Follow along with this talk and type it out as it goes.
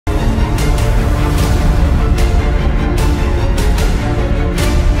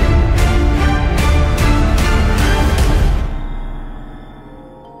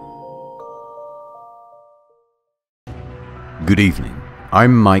Good evening,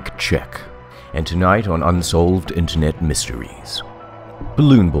 I'm Mike Check, and tonight on Unsolved Internet Mysteries,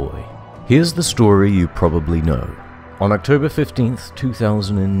 Balloon Boy. Here's the story you probably know. On October 15th,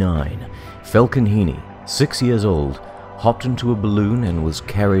 2009, Falcon Heene, 6 years old, hopped into a balloon and was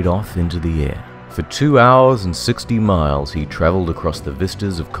carried off into the air. For 2 hours and 60 miles he traveled across the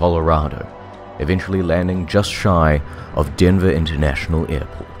vistas of Colorado, eventually landing just shy of Denver International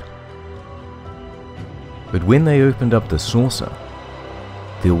Airport. But when they opened up the saucer,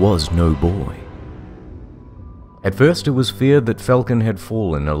 there was no boy. At first it was feared that Falcon had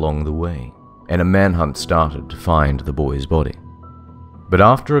fallen along the way, and a manhunt started to find the boy's body. But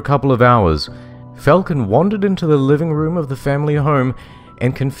after a couple of hours, Falcon wandered into the living room of the family home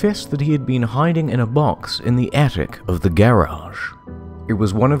and confessed that he had been hiding in a box in the attic of the garage. It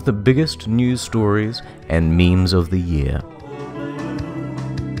was one of the biggest news stories and memes of the year.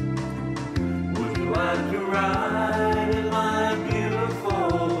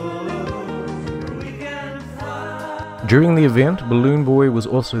 During the event, Balloon Boy was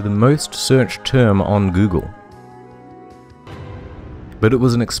also the most searched term on Google. But it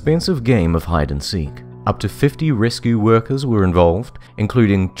was an expensive game of hide and seek. Up to 50 rescue workers were involved,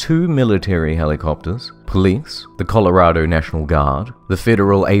 including 2 military helicopters, police, the Colorado National Guard, the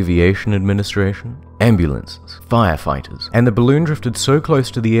Federal Aviation Administration, ambulances, firefighters, and the balloon drifted so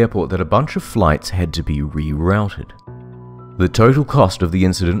close to the airport that a bunch of flights had to be rerouted. The total cost of the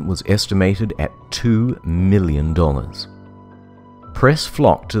incident was estimated at $2 million. Press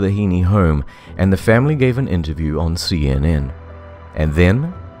flocked to the Heene home, and the family gave an interview on CNN. And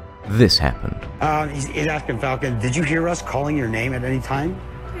then, this happened. He's asking Falcon, did you hear us calling your name at any time?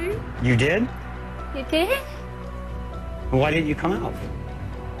 Hmm? You did? You did? Why didn't you come out?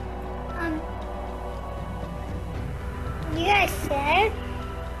 You guys said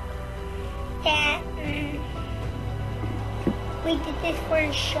that we did this for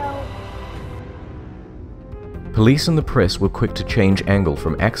a show. Police and the press were quick to change angle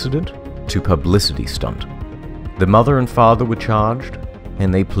from accident to publicity stunt. The mother and father were charged,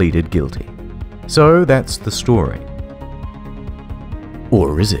 and they pleaded guilty. So that's the story.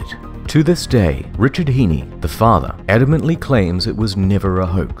 Or is it? To this day, Richard Heene, the father, adamantly claims it was never a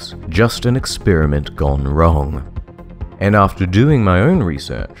hoax, just an experiment gone wrong. And after doing my own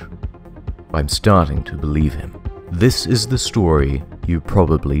research, I'm starting to believe him. This is the story you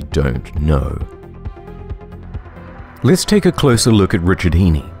probably don't know. Let's take a closer look at Richard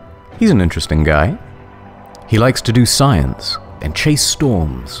Heene. He's an interesting guy. He likes to do science and chase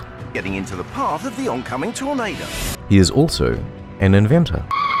storms. Getting into the path of the oncoming tornado. He is also an inventor.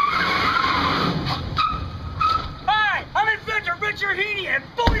 Hi, I'm inventor Richard Heene, and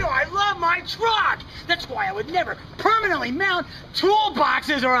boy do I love my truck! That's why I would never permanently mount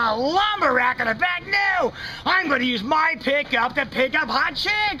toolboxes or a lumber rack in the back. No! I'm going to use my pickup to pick up hot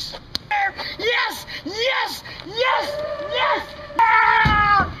chicks! Yes! Yes! Yes! Yes!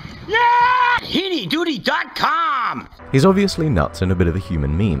 Yeah! Yeah! HeeneDuty.com! He's obviously nuts and a bit of a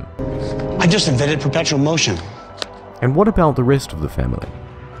human meme. I just invented perpetual motion. And what about the rest of the family?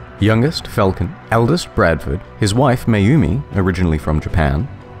 Youngest, Falcon, eldest, Bradford, his wife, Mayumi, originally from Japan,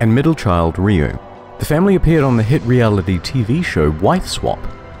 and middle child, Ryo. The family appeared on the hit reality TV show Wife Swap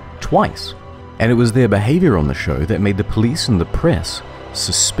twice, and it was their behavior on the show that made the police and the press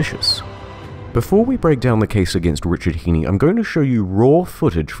suspicious. Before we break down the case against Richard Heene, I'm going to show you raw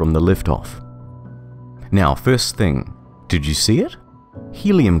footage from the liftoff. Now, first thing, did you see it?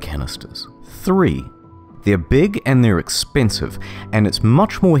 Helium canisters. 3. They're big and they're expensive, and it's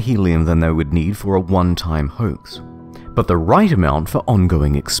much more helium than they would need for a one-time hoax, but the right amount for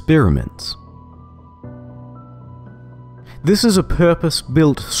ongoing experiments. This is a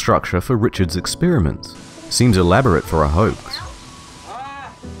purpose-built structure for Richard's experiments. Seems elaborate for a hoax.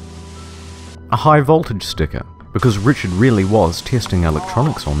 A high voltage sticker, because Richard really was testing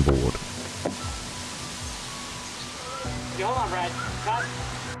electronics on board. Okay, hold on, Brad. Cut.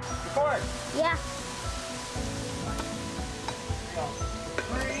 Record. Yeah.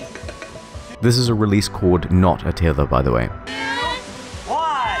 This is a release cord, not a tether, by the way.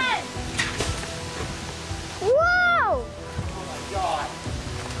 One. Whoa! Oh my God.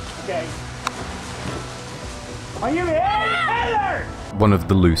 Okay. Are you in? Heather! One of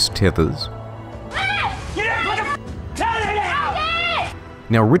the loose tethers. Get up! Put the tether down!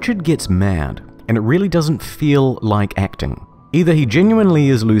 Now Richard gets mad, and it really doesn't feel like acting. Either he genuinely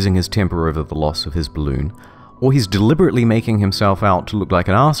is losing his temper over the loss of his balloon, or he's deliberately making himself out to look like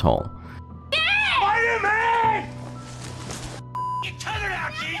an asshole. Spider-Man! Get tethered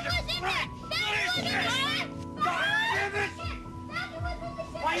out, Jesus! Right. God damn it!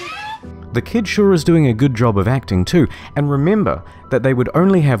 The kid sure is doing a good job of acting too, and remember that they would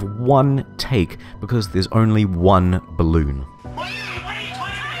only have one take because there's only one balloon. What are you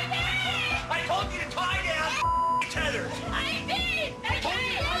I told you to tie down tethers. I did! I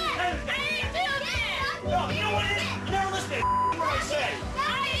didn't do that! No, you know what it is? You never listen to what I say.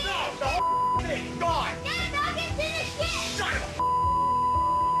 No, the whole thing, gone. Dad, Falcon's in the ship! Son of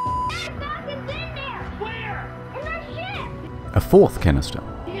Dad, Falcon's in there! where? In the ship! A fourth canister.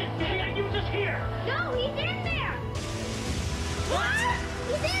 He was just here. No, he's in there! What?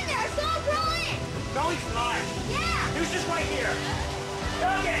 He's in there! So roll in! No, he's not. Yeah! He was just right here.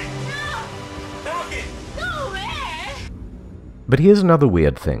 Falcon! No! Falcon! Go away! But here's another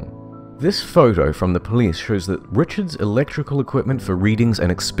weird thing. This photo from the police shows that Richard's electrical equipment for readings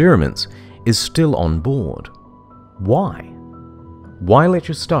and experiments is still on board. Why? Why let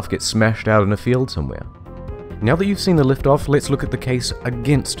your stuff get smashed out in a field somewhere? Now that you've seen the liftoff, let's look at the case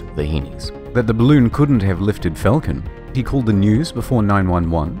against the Heenes. That the balloon couldn't have lifted Falcon. He called the news before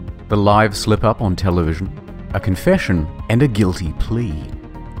 911, the live slip-up on television, a confession, and a guilty plea.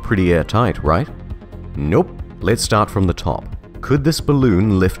 Pretty airtight, right? Nope. Let's start from the top. Could this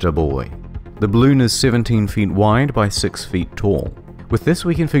balloon lift a boy? The balloon is 17 feet wide by 6 feet tall. With this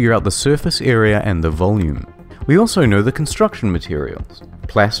we can figure out the surface area and the volume. We also know the construction materials.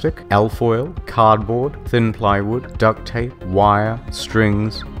 Plastic, alfoil, cardboard, thin plywood, duct tape, wire,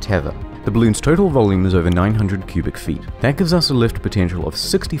 strings, tether. The balloon's total volume is over 900 cubic feet. That gives us a lift potential of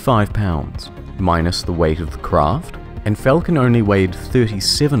 65 pounds, minus the weight of the craft, and Falcon only weighed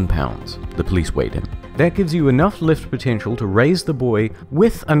 37 pounds. The police weighed him. That gives you enough lift potential to raise the boy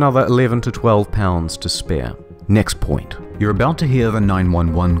with another 11 to 12 pounds to spare. Next point. You're about to hear the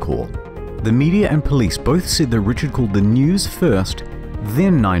 911 call. The media and police both said that Richard called the news first,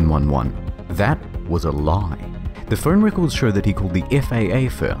 then 911. That was a lie. The phone records show that he called the FAA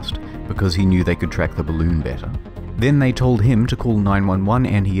first, because he knew they could track the balloon better. Then they told him to call 911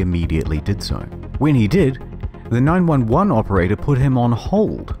 and he immediately did so. When he did, the 911 operator put him on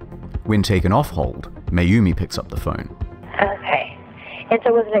hold. When taken off hold, Mayumi picks up the phone. Okay. And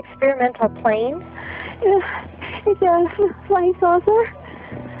so was it an experimental plane? Yeah, it's a flying saucer.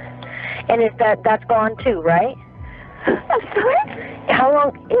 And that's gone too, right? I'm sorry? How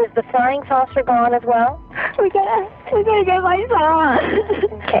long is the flying saucer gone as well? We gotta get my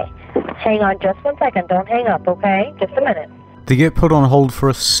son. Okay. Hang on just 1 second. Don't hang up, okay? Just a minute. They get put on hold for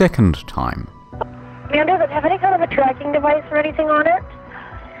a second time. Ma'am, does it have any kind of a tracking device or anything on it?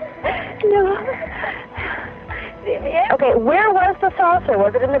 No. Okay, where was the saucer?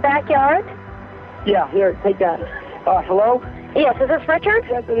 Was it in the backyard? Yeah, here, take that. Hello? Yes, is this Richard?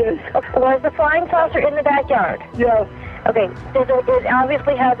 Yes, it is. Was the flying saucer in the backyard? Yes. Okay, it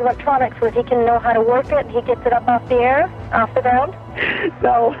obviously has electronics so that he can know how to work it. He gets it up off the air, off the ground.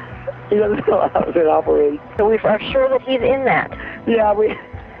 No, he doesn't know how it operates. So we are sure that he's in that. Yeah, we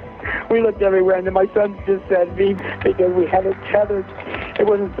looked everywhere, and then my son just said because we had it tethered, it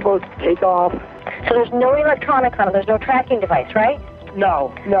wasn't supposed to take off. So there's no electronics on it. There's no tracking device, right?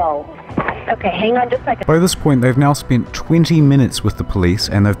 No. Okay, hang on just a second. By this point, they've now spent 20 minutes with the police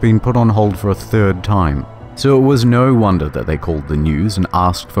and they've been put on hold for a third time. So it was no wonder that they called the news and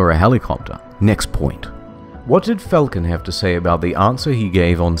asked for a helicopter. Next point. What did Falcon have to say about the answer he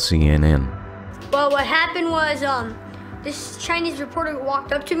gave on CNN? Well, what happened was, this Chinese reporter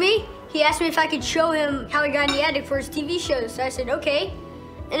walked up to me. He asked me if I could show him how he got in the attic for his TV shows. So I said, okay.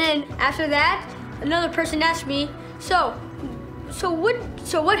 And then after that, another person asked me, so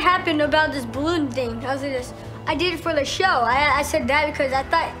what happened about this balloon thing? I was like this. I did it for the show. I said that because I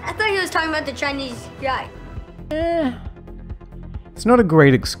thought he was talking about the Chinese guy. It's not a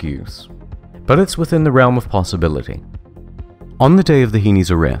great excuse, but it's within the realm of possibility. On the day of the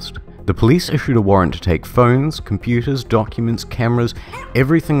Heene's arrest, the police issued a warrant to take phones, computers, documents, cameras,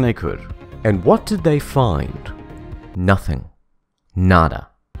 everything they could. And what did they find? Nothing. Nada.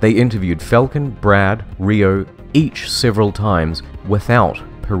 They interviewed Falcon, Brad, Rio, each several times without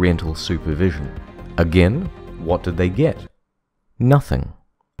parental supervision. Again, what did they get? Nothing.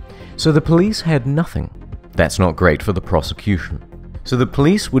 So the police had nothing. That's not great for the prosecution. So the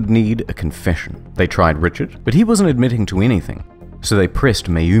police would need a confession. They tried Richard, but he wasn't admitting to anything. So they pressed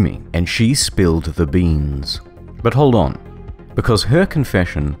Mayumi, and she spilled the beans. But hold on, because her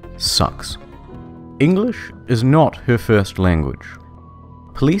confession sucks. English is not her first language.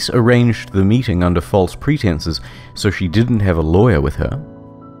 Police arranged the meeting under false pretenses, so she didn't have a lawyer with her.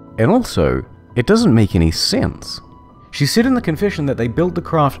 And also, it doesn't make any sense. She said in the confession that they built the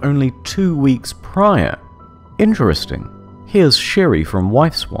craft only 2 weeks prior. Interesting. Here's Sherry from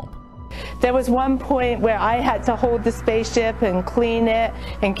Wife Swap. There was one point where I had to hold the spaceship and clean it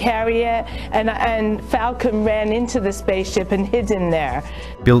and carry it, and Falcon ran into the spaceship and hid in there.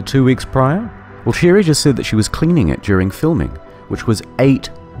 Built 2 weeks prior? Well, Sherry just said that she was cleaning it during filming, which was 8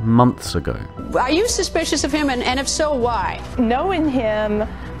 months ago. Are you suspicious of him, and if so, why? Knowing him,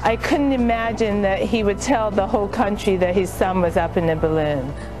 I couldn't imagine that he would tell the whole country that his son was up in a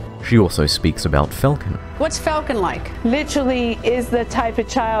balloon. She also speaks about Falcon. What's Falcon like? Literally is the type of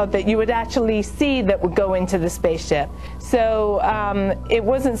child that you would actually see that would go into the spaceship. So it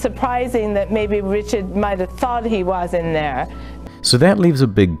wasn't surprising that maybe Richard might have thought he was in there. So that leaves a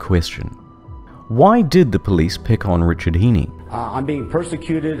big question. Why did the police pick on Richard Heene? I'm being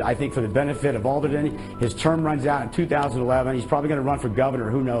persecuted, I think, for the benefit of Alderton. His term runs out in 2011. He's probably going to run for governor,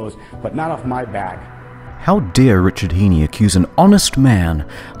 who knows, but not off my back. How dare Richard Heene accuse an honest man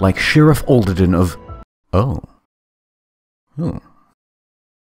like Sheriff Alderton of... Oh.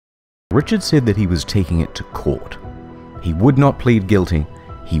 Richard said that he was taking it to court. He would not plead guilty.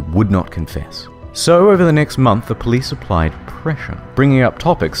 He would not confess. So over the next month, the police applied pressure, bringing up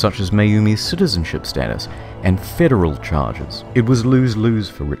topics such as Mayumi's citizenship status and federal charges. It was lose-lose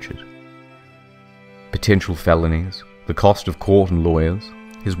for Richard. Potential felonies, the cost of court and lawyers,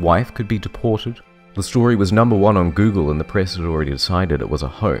 his wife could be deported. The story was #1 on Google and the press had already decided it was a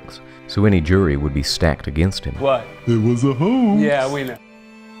hoax, so any jury would be stacked against him. What? It was a hoax. Yeah, we know.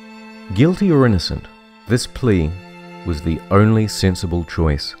 Guilty or innocent, this plea was the only sensible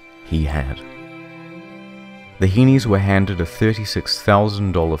choice he had. The Heenes were handed a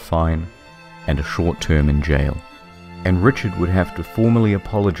 $36,000 fine and a short term in jail, and Richard would have to formally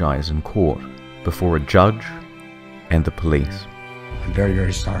apologize in court before a judge and the police. I'm very,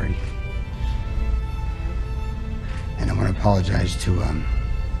 very sorry. And I want to apologize to,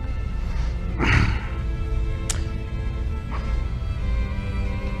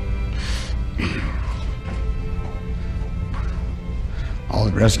 all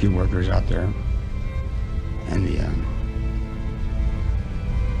the rescue workers out there and the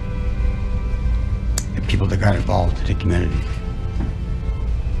people that got involved in the community.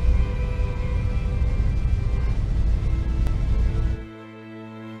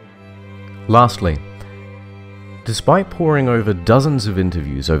 Lastly, despite poring over dozens of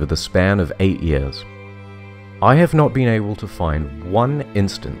interviews over the span of 8 years, I have not been able to find one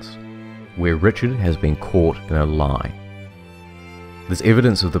instance where Richard has been caught in a lie. There's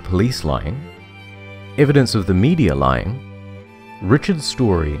evidence of the police lying, evidence of the media lying. Richard's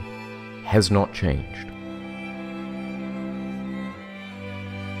story has not changed.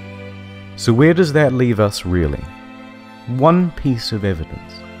 So where does that leave us really? One piece of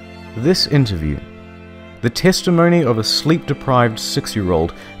evidence. This interview. The testimony of a sleep-deprived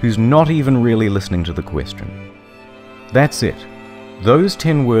 6-year-old who's not even really listening to the question. That's it. Those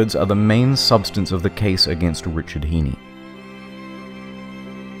 10 words are the main substance of the case against Richard Heene.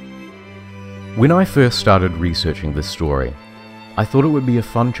 When I first started researching this story, I thought it would be a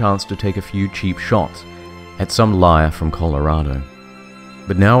fun chance to take a few cheap shots at some liar from Colorado.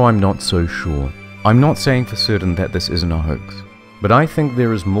 But now I'm not so sure. I'm not saying for certain that this isn't a hoax, but I think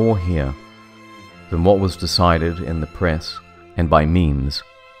there is more here than what was decided in the press and by memes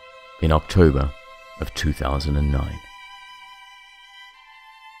in October of 2009.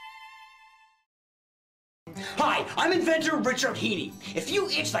 Hi, I'm inventor Richard Heene. If you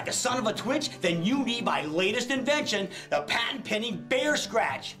itch like a son of a twitch, then you need my latest invention, the patent-pending bear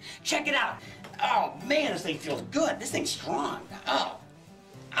scratch. Check it out. Oh man, this thing feels good. This thing's strong. Oh.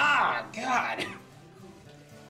 Ah, God.